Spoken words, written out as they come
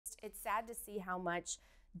It's sad to see how much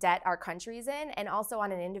debt our country's in, and also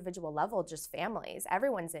on an individual level, just families.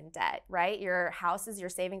 Everyone's in debt, right? Your house is your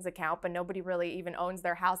savings account, but nobody really even owns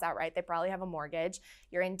their house outright. They probably have a mortgage.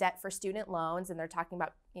 You're in debt for student loans, and they're talking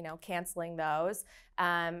about, you know, canceling those.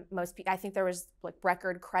 Most people, I think there was like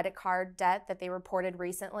record credit card debt that they reported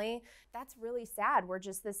recently. That's really sad. We're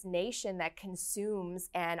just this nation that consumes,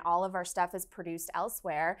 and all of our stuff is produced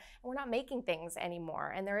elsewhere, and we're not making things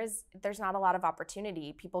anymore. And there's not a lot of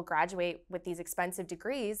opportunity. People graduate with these expensive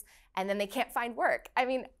degrees, and then they can't find work. I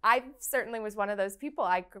mean, I certainly was one of those people.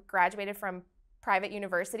 I graduated from private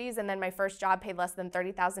universities, and then my first job paid less than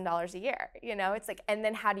 $30,000 a year. You know, it's like, and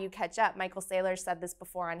then how do you catch up? Michael Saylor said this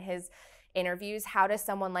before on his interviews. How does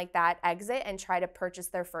someone like that exit and try to purchase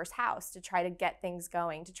their first house, to try to get things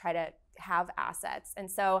going, to try to have assets? And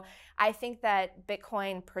so I think that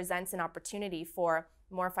Bitcoin presents an opportunity for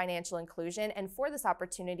more financial inclusion, and for this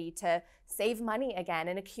opportunity to save money again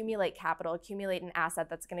and accumulate capital, accumulate an asset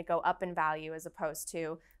that's going to go up in value, as opposed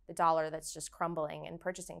to the dollar that's just crumbling in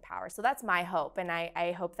purchasing power. So that's my hope. And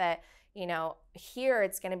I hope that, you know, here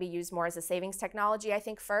it's going to be used more as a savings technology, I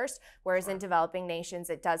think, first, whereas in developing nations,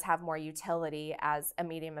 it does have more utility as a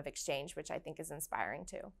medium of exchange, which I think is inspiring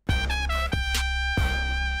too.